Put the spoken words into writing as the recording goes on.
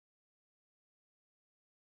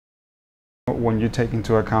When you take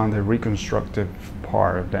into account the reconstructive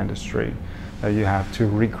part of dentistry, you have to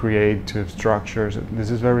recreate tooth structures.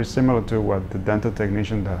 This is very similar to what the dental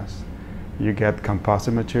technician does. You get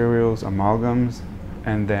composite materials, amalgams,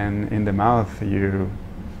 and then in the mouth you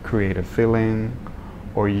create a filling,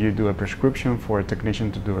 or you do a prescription for a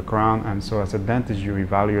technician to do a crown, and so as a dentist you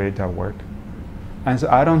evaluate that work. And so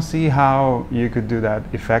I don't see how you could do that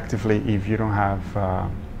effectively if you don't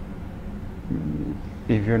have,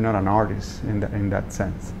 if you're not an artist in that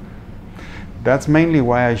sense. That's mainly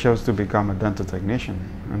why I chose to become a dental technician,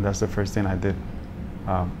 and that's the first thing I did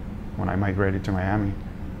when I migrated to Miami,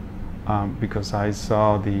 because I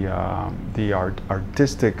saw the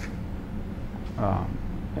artistic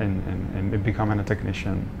in becoming a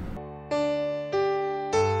technician.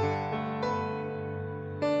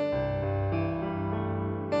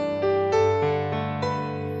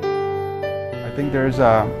 I think there's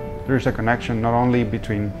a connection not only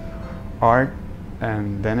between art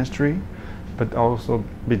and dentistry, but also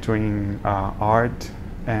between art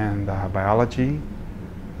and biology.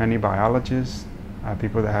 Many biologists,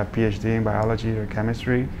 people that have PhD in biology or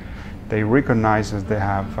chemistry, they recognize that they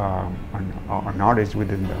have an artist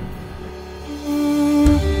within them.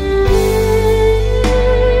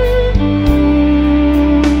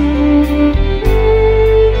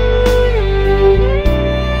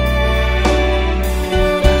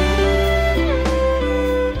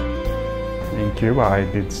 In Cuba, I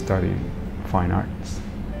did study fine arts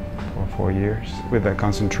for 4 years with a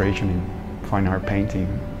concentration in fine art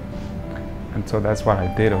painting, and so that's what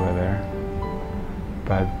I did over there.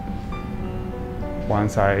 But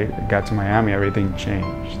once I got to Miami, everything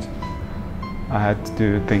changed. I had to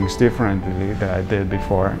do things differently than I did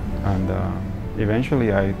before, and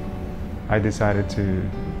eventually I decided to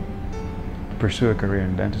pursue a career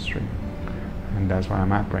in dentistry, and that's where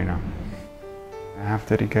I'm at right now. I have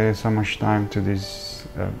dedicated so much time to this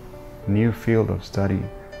new field of study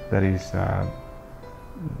that is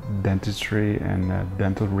dentistry and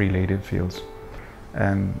dental related fields,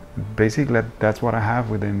 and basically that's what I have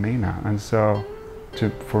within me now. And so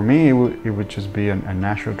for me it would just be a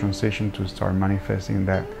natural transition to start manifesting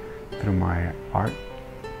that through my art.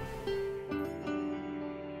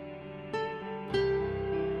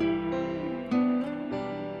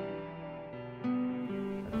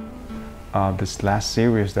 This last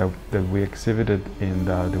series that we exhibited in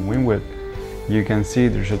the Wynwood, you can see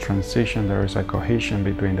there's a transition, there is a cohesion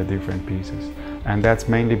between the different pieces. And that's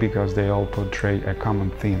mainly because they all portray a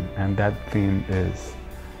common theme, and that theme is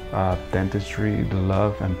dentistry, the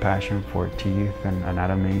love and passion for teeth and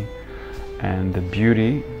anatomy, and the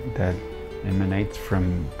beauty that emanates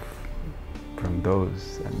from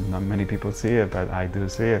those. And not many people see it, but I do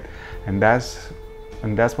see it. And that's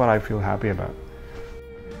what I feel happy about,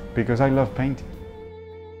 because I love painting.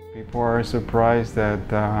 People are surprised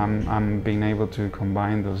that I'm being able to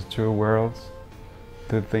combine those two worlds,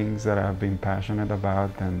 the things that I've been passionate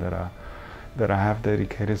about and that I have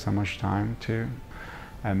dedicated so much time to.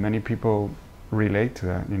 And many people relate to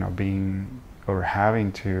that, you know, being or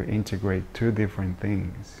having to integrate two different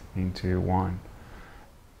things into one.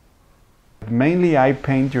 Mainly I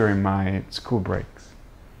paint during my school breaks,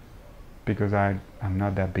 because I'm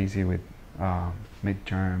not that busy with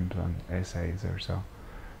midterms and essays or so.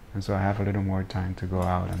 And so I have a little more time to go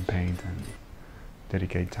out and paint and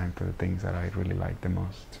dedicate time to the things that I really like the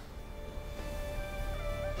most.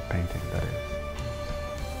 Painting, that is.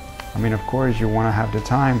 I mean, of course you want to have the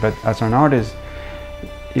time, but as an artist,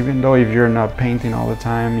 even though if you're not painting all the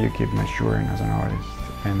time, you keep maturing as an artist.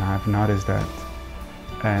 And I've noticed that.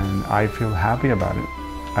 And I feel happy about it.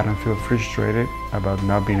 I don't feel frustrated about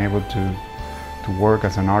not being able to work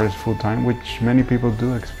as an artist full-time, which many people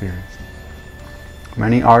do experience.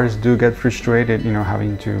 Many artists do get frustrated, you know,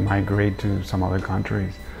 having to migrate to some other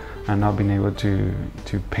countries and not being able to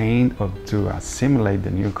paint or to assimilate the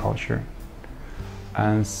new culture.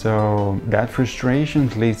 And so that frustration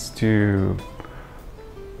leads to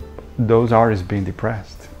those artists being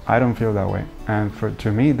depressed. I don't feel that way. And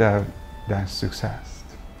to me, that's success.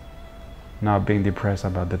 Not being depressed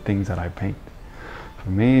about the things that I paint. For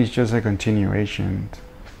me, it's just a continuation.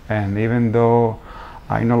 And even though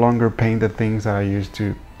I no longer paint the things that I used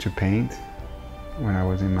to paint when I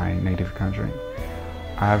was in my native country,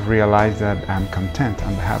 I've realized that I'm content,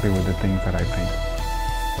 I'm happy with the things that I paint.